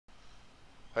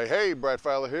Hey, Brad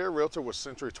Fowler here, Realtor with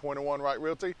Century 21 Right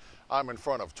Realty. I'm in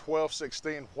front of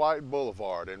 1216 White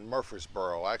Boulevard in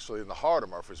Murfreesboro, actually in the heart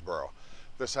of Murfreesboro.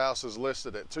 This house is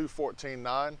listed at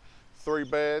 214.9,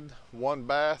 3-bed,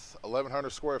 1-bath, 1,100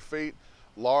 square feet,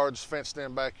 large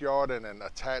fenced-in backyard, and an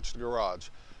attached garage.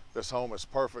 This home is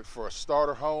perfect for a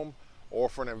starter home or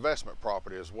for an investment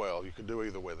property as well. You can do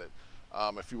either with it.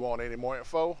 If you want any more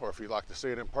info or if you'd like to see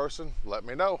it in person, let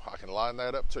me know. I can line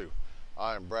that up too.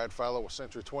 I am Brad Fowler with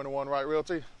Century 21 Right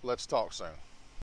Realty. Let's talk soon.